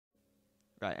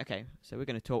Right, okay. So we're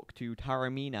going to talk to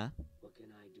Taramina. What can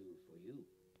I do for you?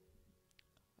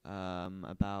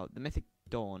 About the Mythic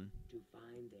Dawn. To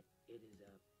find that it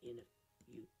is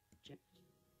you check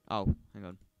Oh, hang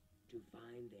on. to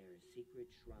find their secret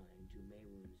shrine to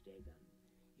Mehrunes Dagon,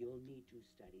 you'll need to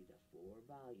study the 4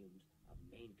 volumes of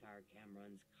Mainkar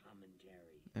Cameron's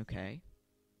commentary. Okay.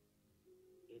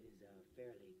 It is a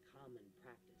fairly common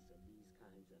practice of these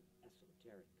kinds of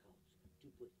esoteric cults to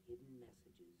put hidden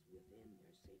messages within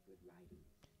their sacred writings.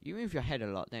 You move your head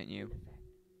a lot, don't you? In effect,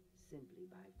 simply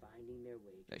by finding their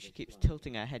way to She the keeps shrine,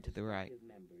 tilting her head to the right. prospective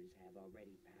members have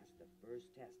already passed the first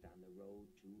test on the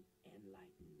road to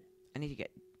enlightenment. I need to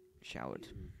get showered.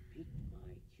 You piqued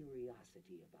my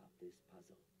curiosity about this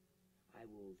puzzle. I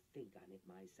will think on it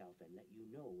myself and let you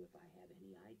know if I have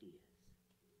any ideas.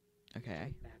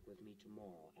 Okay. Check back with me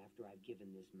tomorrow after I've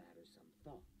given this matter some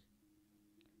thought.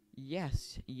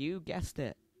 Yes, you guessed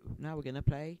it. Now we're going to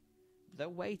play the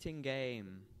waiting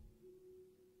game.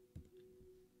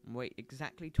 Wait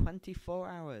exactly 24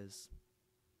 hours.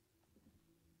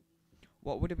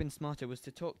 What would have been smarter was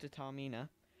to talk to Tarmina,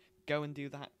 go and do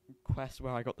that quest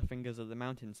where I got the Fingers of the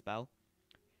Mountain spell,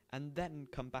 and then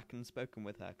come back and spoken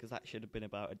with her, because that should have been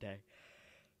about a day.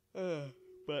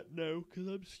 But no, because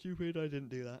I'm stupid, I didn't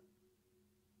do that.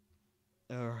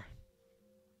 I'm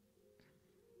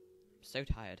so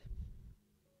tired.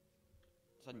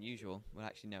 It's unusual. Well,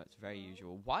 actually, no, it's very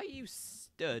usual. Why are you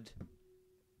stood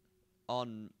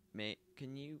on me?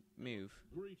 Can you move?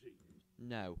 Greetings.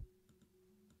 No.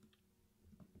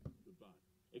 Goodbye.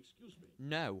 Excuse me.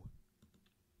 No.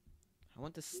 I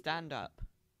want to stand up.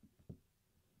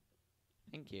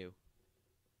 Thank you.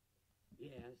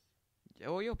 Yes,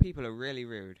 All your people are really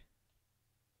rude.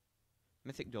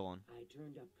 Mythic Dawn. I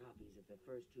turned up copies of the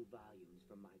first 2 volumes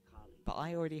from my colleagues. But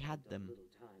I already had Spent a them.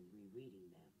 little time rereading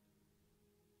them.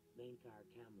 Mainkar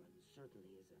Cameron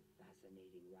certainly is a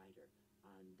fascinating writer,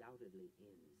 undoubtedly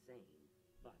insane,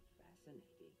 but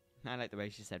fascinating. I like the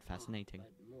way she said fascinating.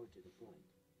 But more to the point,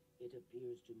 it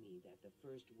appears to me that the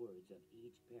first words of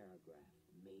each paragraph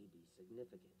may be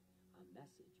significant. A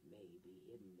message may be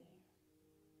hidden there.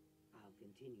 I'll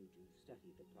continue to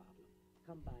study the problem.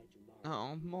 Come by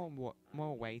tomorrow. Oh,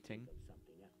 more waiting. Think of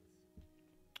something else.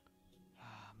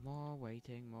 More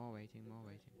waiting, more waiting, more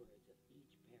waiting. Words of each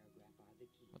paragraph are the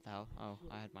key. What the hell? Oh,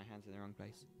 I had my hands in the wrong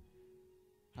place.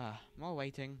 More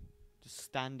waiting. Just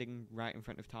standing right in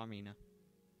front of Tarmina.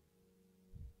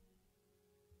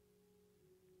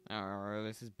 Oh,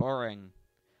 this is boring.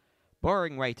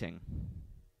 Boring waiting.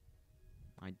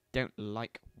 I don't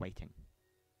like waiting.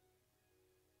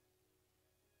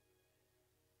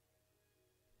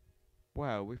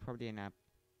 Well, we're probably in our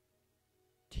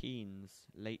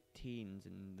late teens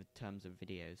in the terms of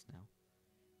videos now.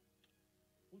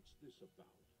 What's this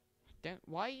about?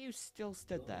 Why are you still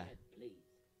stood Go there? ahead, please.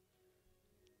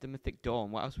 The Mythic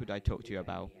Dawn, what else would I talk to you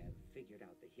about? I have figured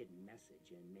out the hidden message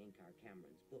in Mainkar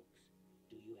Cameron's books.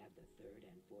 Do you have the 3rd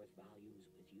and 4th volumes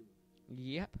with you?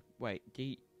 Yep. Wait,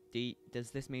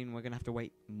 does this mean we're gonna have to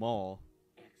wait more?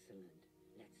 Excellent.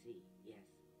 Let's see. Yes.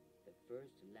 The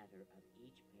first letter of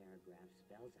each paragraph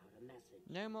spells out a message.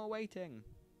 No more waiting.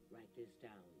 Write this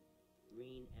down.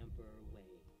 Green Emperor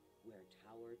Way, where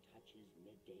tower touches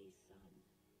midday sun.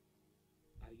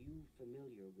 Are you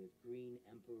familiar with Green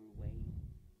Emperor Way?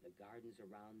 The gardens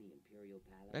around the Imperial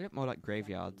Palace? They look more like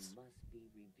graveyards. Something must be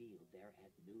revealed there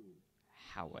at noon.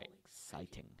 How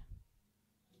exciting.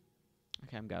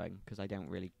 Okay, I'm going, because I don't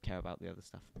really care about the other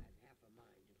stuff. I've half a mind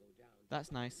to go down.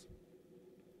 That's nice.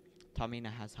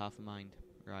 Tarmina has half a mind.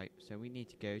 Right, so we need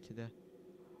to go to the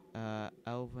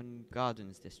Elven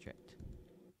Gardens District,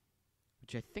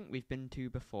 which I think we've been to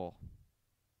before.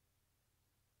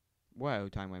 Whoa,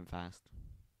 time went fast.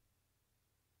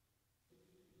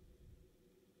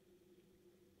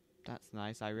 That's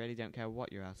nice. I really don't care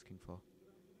what you're asking for.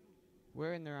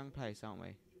 We're in the wrong place, aren't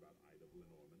we? About Ida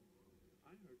Lenormand.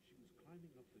 I heard she was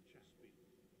climbing up the chest beam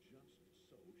just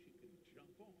so she can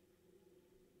jump off.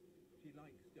 She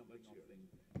likes jumping off Monsieur.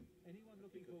 things. Anyone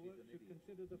looking for Because work he's an should idiot.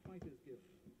 consider the fighter's guild.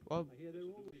 Well, I hear they're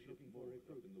Just always ship looking for more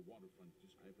recruits. up in the waterfront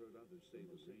district. I've heard others say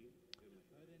the same.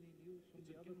 Heard any news from It's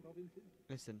the a other chemical. provinces?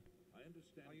 listen. I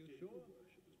understand Are you Gabriel sure?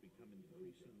 worship has become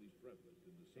increasingly prevalent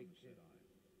in the Take Somerset care.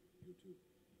 Isle. You too.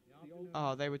 The old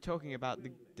Oh, they were talking about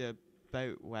the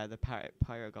boat where the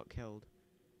pyro got killed.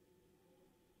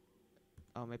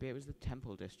 Oh, maybe it was the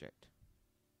Temple District.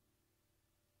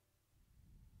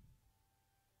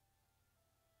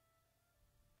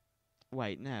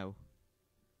 Wait, no.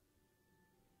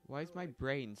 Why's my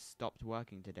brain stopped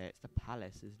working today? It's the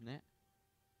palace, isn't it?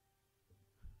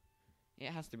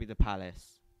 It has to be the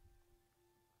palace.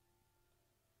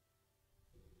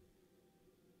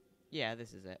 Yeah,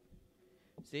 this is it.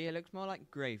 See, it looks more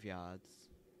like graveyards.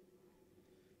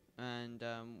 And,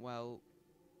 well,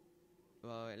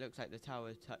 it looks like the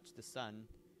tower touched the sun.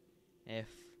 If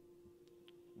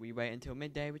we wait until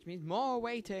midday, which means more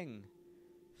waiting.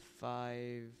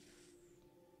 5,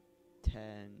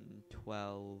 10,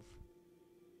 12.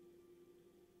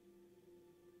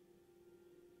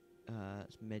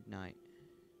 It's midnight.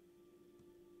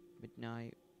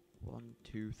 Midnight. 1,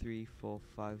 2, 3, 4,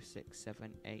 5, 6,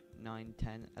 7, 8, 9,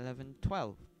 10, 11,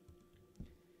 12.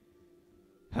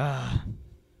 Ah,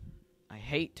 I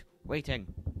hate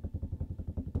waiting.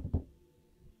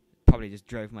 Probably just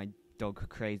drove my dog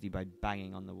crazy by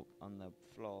banging on the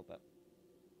floor, but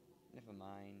never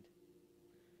mind.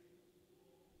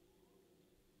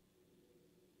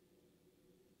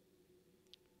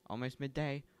 Almost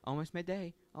midday. Almost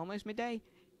midday. Almost midday.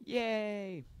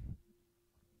 Yay!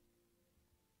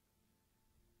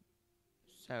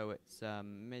 So it's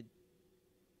midday.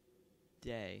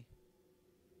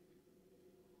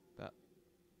 But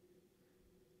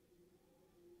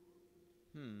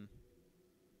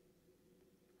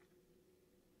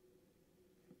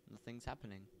nothing's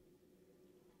happening.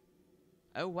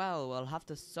 Oh well, we'll have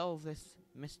to solve this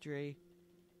mystery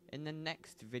in the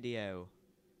next video.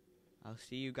 I'll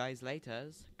see you guys later.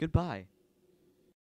 Goodbye.